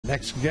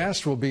Next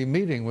guest will be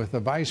meeting with the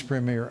Vice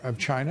Premier of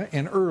China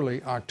in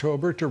early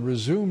October to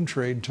resume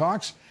trade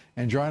talks.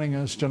 And joining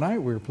us tonight,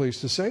 we're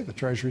pleased to say, the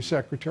Treasury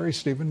Secretary,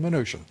 Steve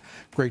Mnuchin.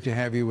 Great to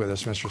have you with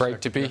us, Mr. Secretary.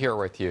 Great to be here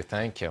with you.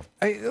 Thank you.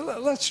 Hey,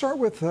 let's start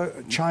with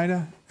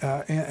China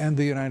and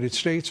the United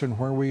States and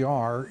where we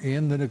are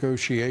in the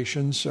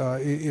negotiations,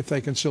 if they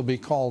can still be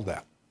called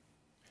that.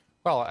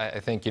 Well, I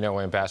think,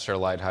 Ambassador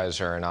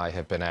Lighthizer and I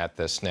have been at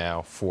this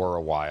now for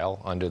a while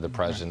under the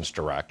President's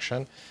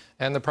direction.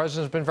 And the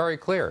President's been very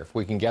clear. If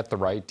we can get the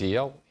right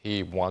deal,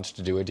 he wants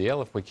to do a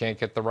deal. If we can't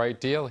get the right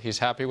deal, he's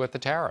happy with the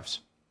tariffs.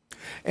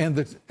 And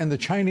the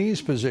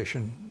Chinese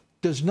position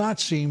does not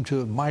seem to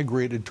have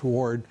migrated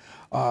toward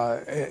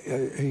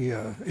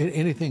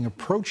anything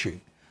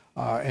approaching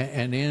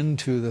an end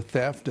to the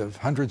theft of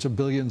hundreds of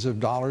billions of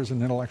dollars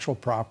in intellectual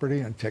property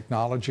and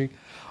technology,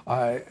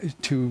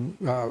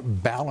 to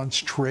balance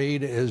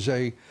trade as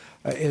a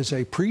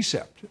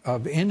precept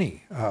of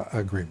any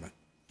agreement.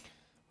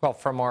 Well,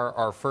 from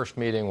our first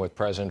meeting with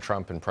President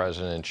Trump and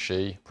President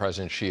Xi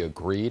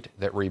agreed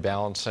that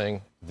rebalancing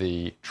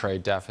the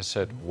trade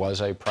deficit was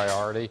a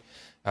priority.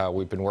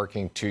 We've been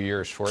working 2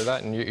 years for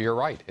that, and you're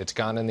right, it's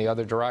gone in the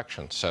other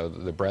direction. So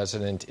the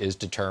President is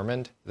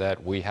determined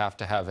that we have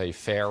to have a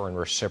fair and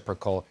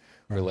reciprocal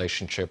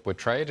relationship with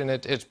trade, and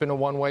it's been a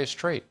one-way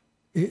street.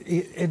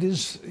 It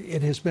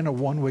has been a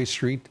one-way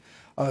street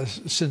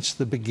since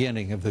the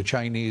beginning of the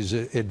Chinese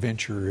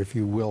adventure, if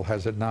you will,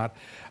 has it not?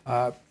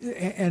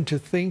 And to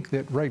think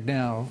that right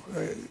now,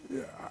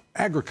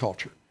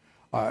 agriculture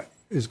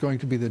is going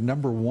to be the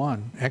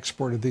 #1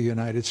 export of the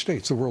United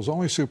States, the world's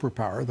only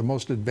superpower, the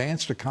most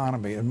advanced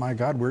economy, and my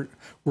God, we're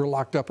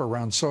locked up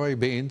around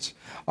soybeans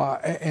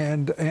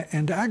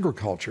and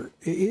agriculture.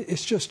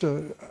 It's just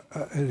an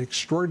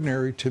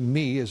extraordinary, to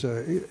me, as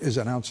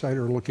an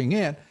outsider looking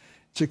in,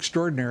 it's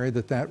extraordinary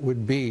that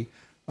would be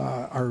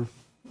our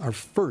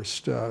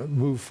first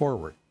move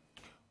forward.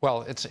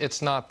 Well,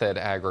 it's not that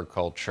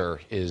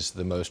agriculture is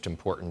the most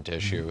important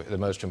issue. The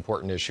most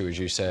important issue, as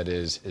you said,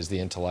 is the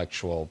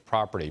intellectual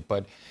property.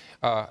 But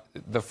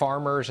the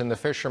farmers and the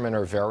fishermen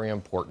are very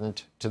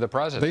important to the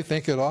President. They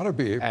think it ought to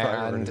be a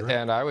priority.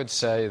 And I would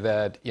say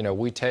that,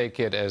 we take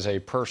it as a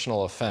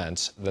personal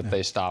offense that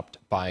they stopped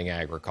buying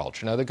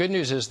agriculture. Now, the good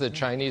news is the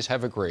Chinese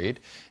have agreed,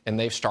 and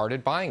they've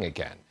started buying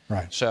again.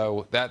 Right.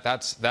 So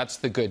that's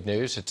the good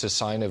news. It's a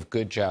sign of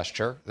good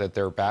gesture that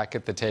they're back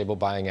at the table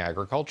buying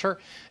agriculture.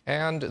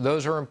 And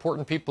those are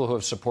important people who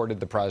have supported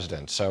the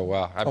President. So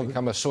I've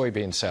become a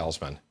soybean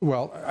salesman.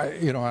 Well,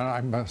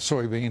 I'm a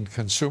soybean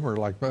consumer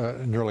like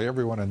nearly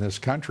everyone in this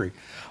country.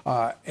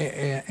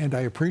 And I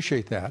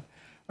appreciate that.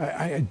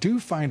 I do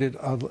find it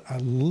a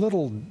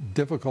little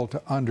difficult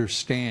to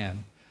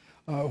understand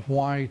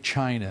why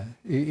China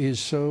is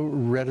so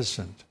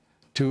reticent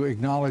to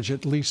acknowledge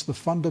at least the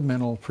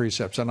fundamental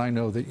precepts. And I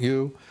know that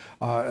you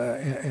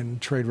and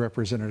Trade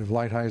Representative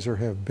Lighthizer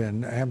have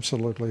been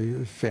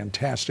absolutely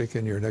fantastic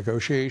in your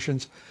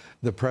negotiations.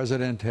 The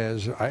President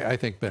has, I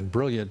think, been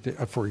brilliant.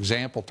 For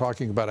example,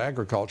 talking about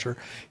agriculture,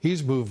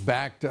 he's moved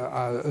back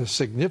to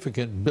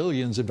significant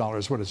billions of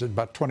dollars. What is it,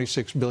 about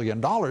 $26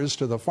 billion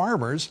to the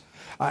farmers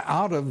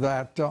out of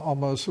that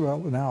almost, well,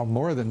 now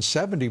more than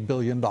 $70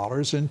 billion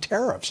in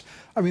tariffs.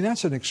 I mean,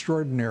 that's an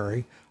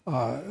extraordinary,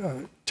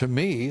 to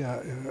me,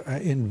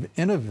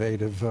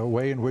 innovative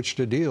way in which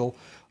to deal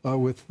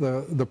with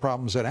the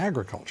problems in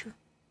agriculture.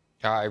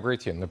 I agree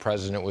with you. And the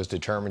President was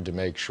determined to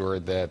make sure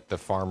that the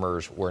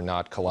farmers were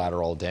not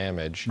collateral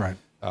damage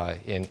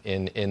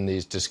in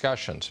these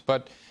discussions.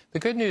 But the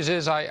good news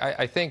is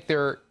I think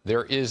there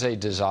is a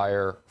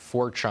desire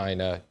for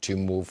China to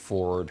move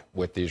forward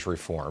with these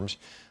reforms.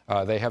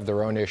 They have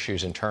their own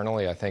issues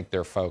internally I think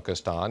they're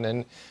focused on.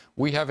 And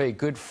we have a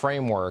good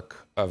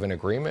framework of an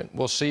agreement.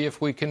 We'll see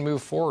if we can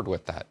move forward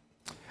with that.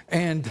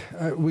 And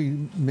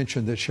we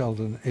mentioned that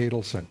Sheldon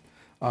Adelson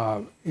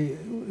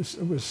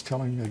was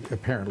telling,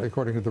 apparently,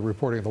 according to the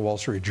reporting of the Wall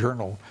Street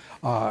Journal,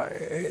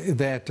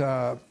 that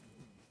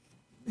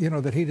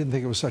that he didn't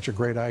think it was such a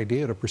great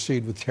idea to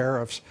proceed with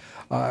tariffs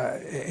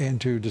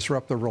and to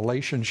disrupt the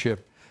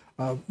relationship.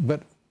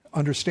 But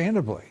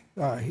understandably,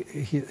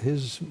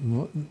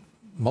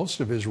 most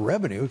of his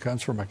revenue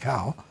comes from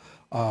Macau.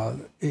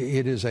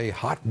 It is a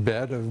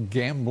hotbed of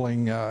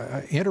gambling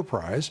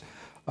enterprise,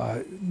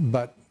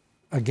 but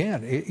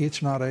again,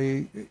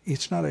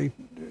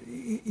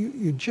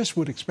 you just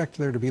would expect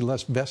there to be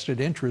less vested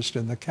interest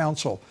in the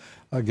council,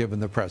 given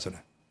the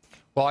President.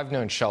 Well, I've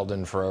known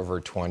Sheldon for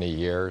over 20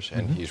 years,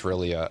 and he's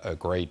really a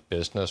great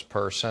business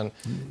person.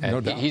 And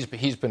No doubt.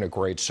 He's been a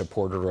great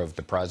supporter of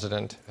the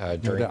President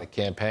during the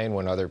campaign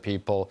when other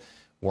people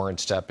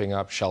weren't stepping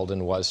up.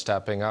 Sheldon was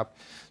stepping up.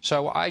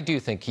 So I do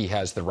think he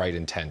has the right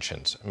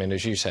intentions. I mean,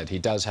 as you said, he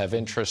does have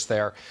interest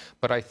there.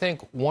 But I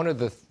think one of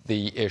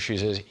the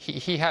issues is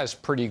he has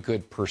pretty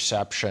good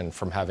perception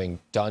from having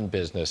done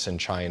business in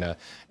China,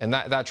 and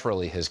that's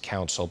really his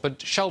counsel. But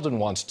Sheldon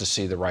wants to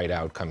see the right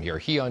outcome here.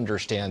 He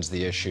understands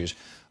the issues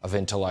of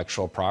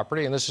intellectual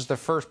property, and this is the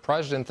first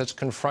president that's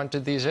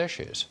confronted these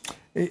issues.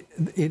 It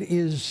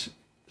is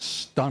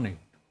stunning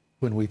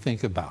when we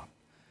think about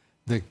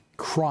the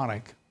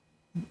chronic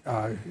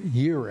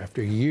year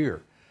after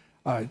year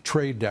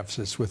trade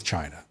deficits with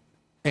China,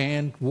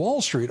 and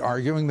Wall Street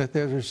arguing that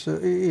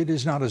it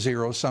is not a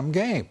zero-sum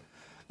game,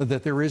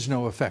 that there is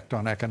no effect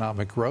on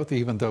economic growth,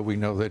 even though we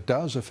know that it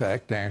does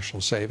affect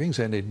national savings,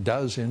 and it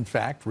does, in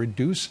fact,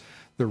 reduce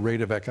the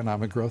rate of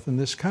economic growth in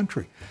this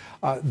country.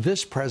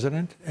 This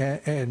president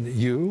and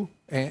you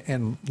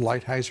and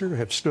Lighthizer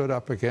have stood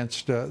up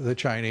against the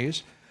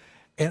Chinese.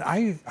 And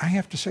I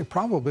have to say,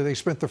 probably they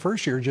spent the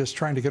first year just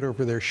trying to get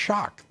over their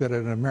shock that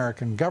an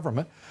American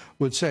government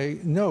would say,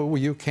 no,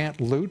 you can't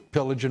loot,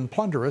 pillage, and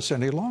plunder us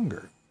any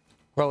longer.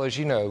 Well, as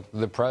you know,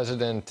 the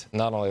president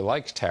not only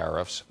likes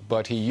tariffs,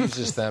 but he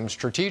uses them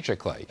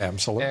strategically.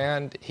 Absolutely.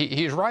 And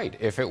he's right.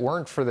 If it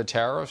weren't for the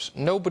tariffs,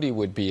 nobody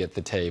would be at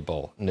the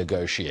table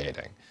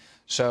negotiating.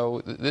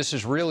 So this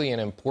is really an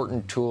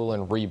important tool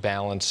in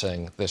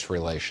rebalancing this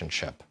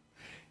relationship.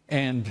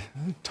 And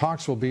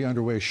talks will be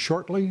underway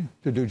shortly.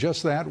 To do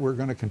just that, we're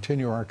going to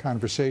continue our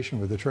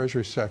conversation with the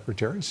Treasury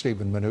Secretary, Steve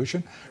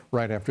Mnuchin,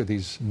 right after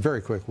these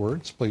very quick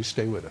words. Please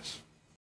stay with us.